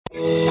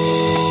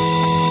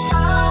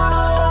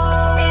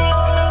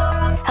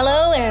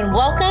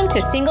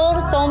to Single to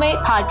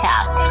Soulmate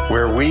Podcast,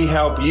 where we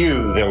help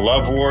you, the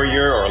love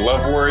warrior or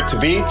love warrior to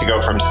be, to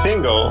go from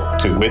single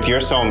to with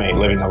your soulmate,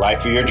 living the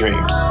life of your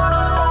dreams.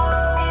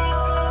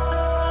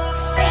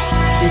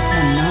 It's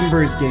a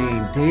numbers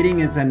game. Dating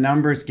is a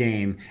numbers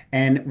game.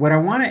 And what I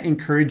want to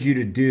encourage you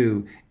to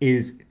do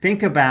is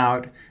think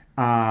about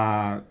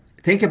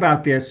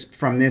this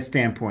from this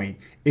standpoint.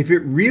 If it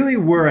really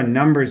were a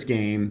numbers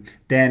game,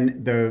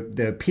 then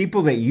the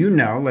people that you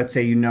know, let's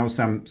say you know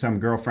some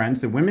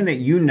girlfriends, the women that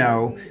you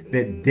know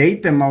that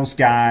date the most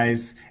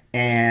guys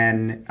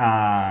and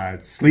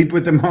sleep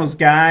with the most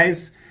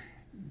guys,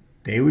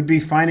 they would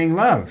be finding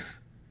love,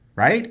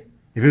 right?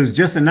 If it was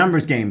just a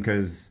numbers game,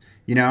 because,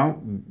 you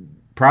know,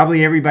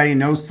 probably everybody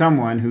knows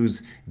someone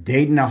who's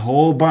dating a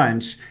whole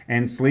bunch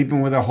and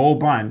sleeping with a whole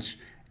bunch,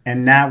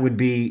 and that would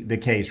be the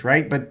case,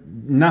 right? But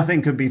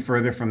nothing could be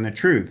further from the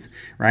truth,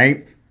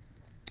 right?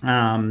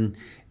 And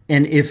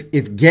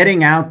if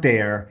getting out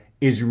there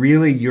is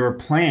really your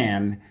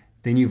plan,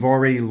 then you've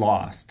already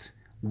lost.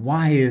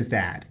 Why is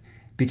that?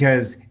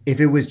 Because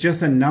if it was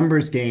just a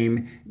numbers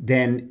game,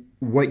 then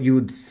what you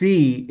would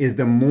see is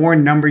the more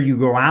number you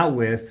go out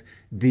with,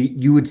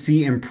 you would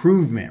see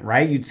improvement,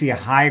 right? You'd see a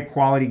high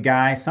quality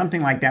guy,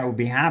 something like that would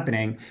be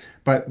happening.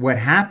 But what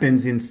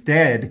happens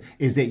instead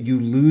is that you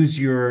lose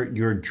your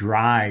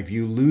drive,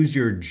 you lose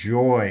your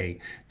joy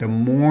the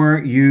more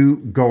you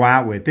go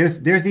out with.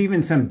 There's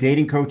even some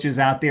dating coaches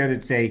out there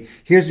that say,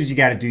 here's what you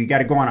got to do. You got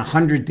to go on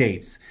 100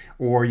 dates,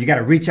 or you got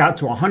to reach out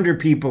to 100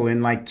 people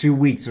in like 2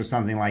 weeks or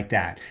something like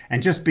that,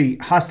 and just be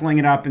hustling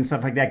it up and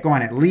stuff like that. Go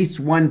on at least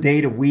one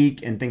date a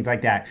week and things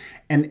like that.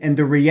 And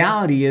the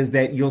reality is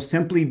that you'll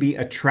simply be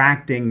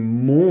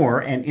attracting more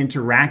and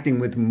interacting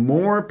with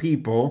more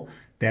people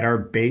that are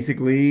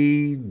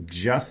basically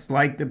just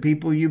like the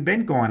people you've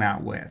been going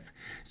out with.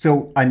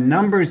 So a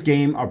numbers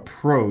game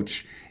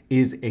approach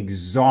is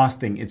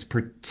exhausting. It's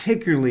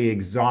particularly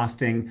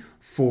exhausting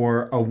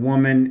for a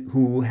woman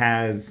who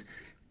has,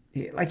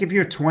 like, if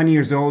you're 20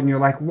 years old and you're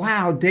like,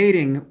 wow,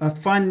 dating, a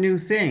fun new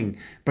thing.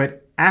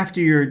 But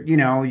after your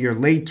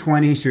late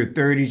 20s, your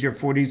 30s, your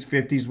 40s,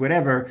 50s,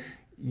 whatever,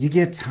 you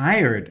get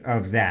tired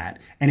of that.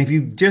 And if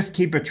you just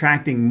keep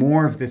attracting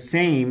more of the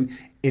same,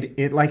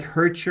 it like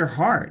hurts your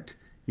heart.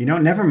 You know,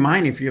 never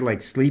mind if you're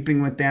like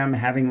sleeping with them,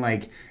 having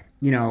like,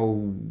 you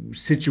know,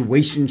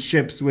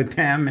 situationships with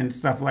them and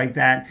stuff like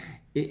that.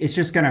 It's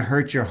just going to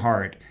hurt your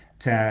heart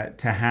to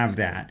have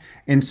that.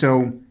 And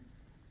so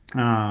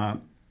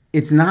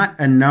it's not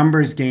a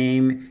numbers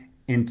game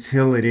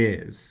until it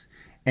is.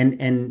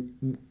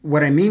 And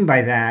what I mean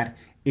by that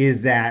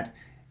is that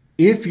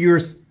if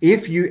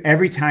you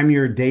every time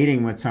you're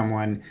dating with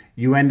someone,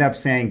 you end up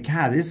saying,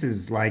 God, this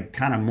is like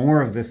kind of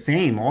more of the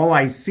same. All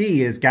I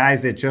see is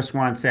guys that just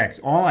want sex.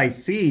 All I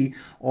seem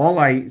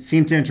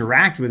to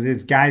interact with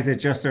is guys that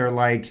just are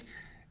like,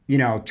 you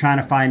know, trying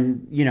to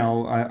find, you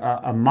know,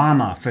 a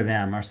mama for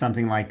them or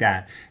something like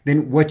that.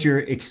 Then what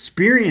you're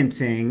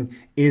experiencing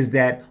is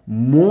that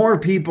more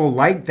people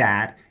like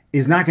that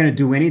is not going to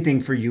do anything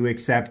for you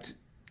except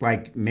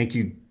like make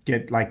you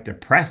get like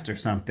depressed or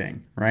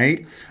something,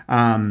 right?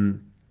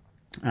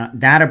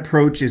 That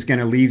approach is going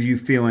to leave you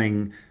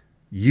feeling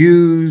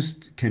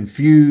used,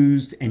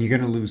 confused, and you're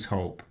going to lose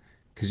hope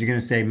because you're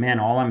going to say, man,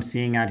 all I'm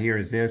seeing out here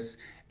is this,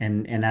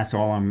 and that's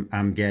all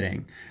I'm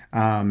getting.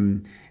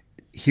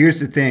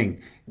 Here's the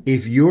thing.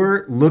 If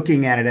you're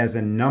looking at it as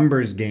a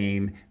numbers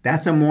game,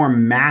 that's a more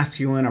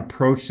masculine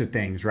approach to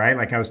things, right?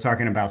 Like I was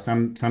talking about,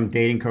 some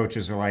dating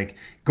coaches are like,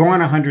 go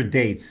on 100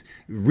 dates,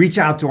 reach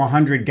out to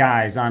 100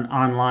 guys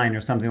online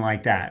or something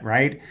like that,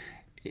 right?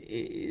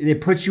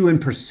 It puts you in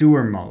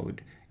pursuer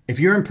mode. If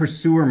you're in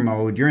pursuer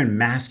mode, you're in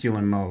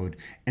masculine mode,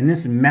 and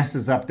this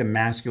messes up the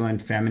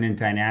masculine-feminine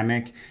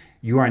dynamic.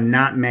 You are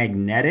not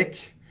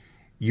magnetic.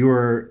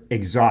 You're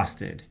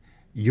exhausted.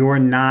 You're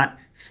not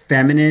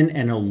feminine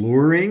and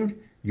alluring.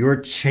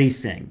 You're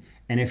chasing.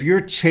 And if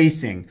you're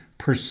chasing,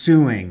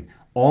 pursuing,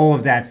 all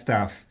of that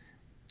stuff,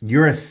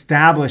 you're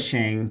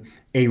establishing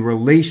a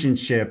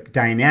relationship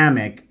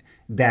dynamic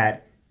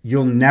that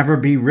you'll never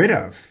be rid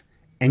of.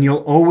 And you'll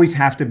always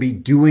have to be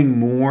doing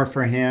more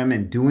for him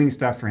and doing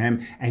stuff for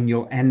him. And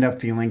you'll end up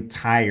feeling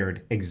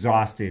tired,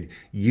 exhausted,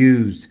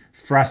 used,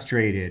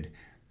 frustrated,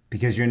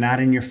 because you're not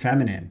in your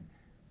feminine.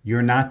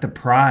 You're not the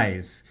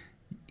prize.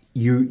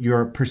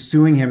 You're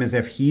pursuing him as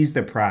if he's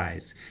the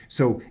prize.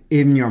 So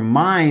in your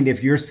mind,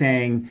 if you're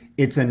saying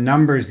it's a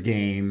numbers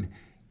game,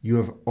 you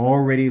have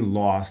already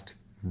lost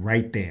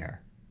right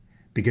there,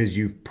 because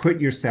you've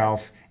put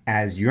yourself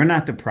as you're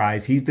not the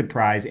prize, he's the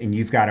prize, and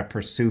you've got to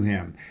pursue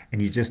him.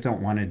 And you just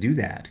don't want to do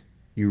that.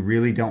 You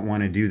really don't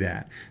want to do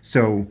that.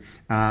 So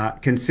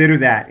consider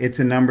that it's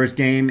a numbers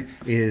game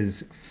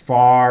is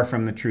far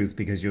from the truth,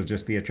 because you'll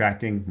just be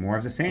attracting more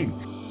of the same.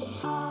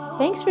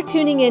 Thanks for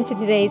tuning in to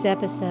today's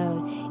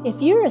episode.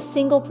 If you're a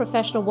single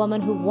professional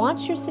woman who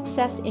wants your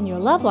success in your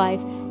love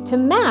life to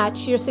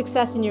match your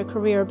success in your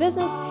career or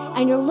business,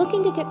 and you're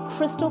looking to get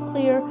crystal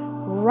clear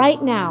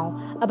right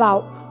now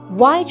about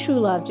why true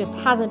love just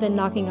hasn't been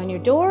knocking on your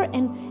door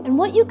and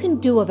what you can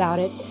do about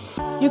it,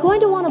 You're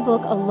going to want to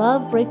book a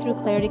Love Breakthrough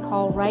Clarity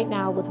call right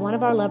now with one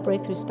of our Love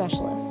Breakthrough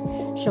specialists.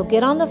 She'll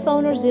get on the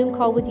phone or Zoom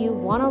call with you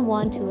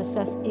one-on-one to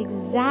assess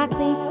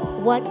exactly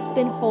what's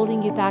been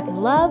holding you back in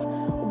love,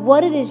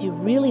 what it is you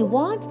really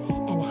want,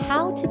 and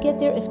how to get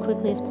there as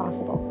quickly as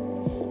possible.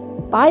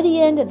 By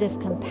the end of this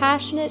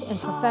compassionate and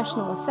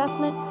professional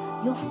assessment,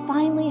 you'll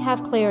finally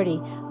have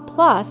clarity,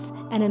 plus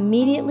an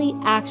immediately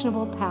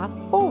actionable path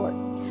forward.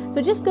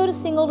 So just go to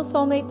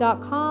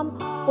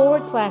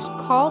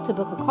singletosoulmate.com/call to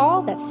book a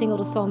call. That's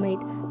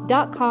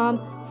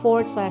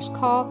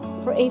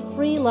singletosoulmate.com/call for a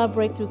free Love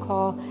Breakthrough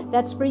call.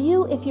 That's for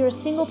you if you're a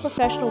single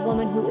professional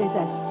woman who is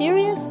as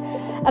serious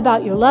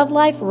about your love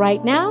life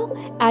right now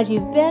as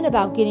you've been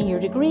about getting your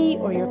degree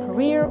or your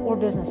career or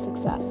business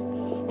success.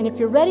 And if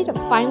you're ready to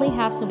finally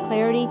have some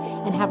clarity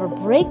and have a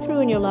breakthrough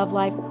in your love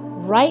life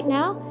right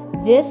now,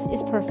 this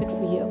is perfect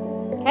for you.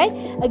 Okay?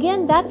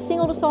 Again, that's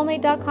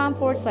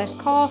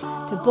singletosoulmate.com/call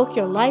to book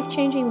your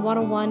life-changing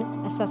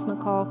one-on-one assessment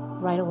call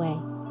right away.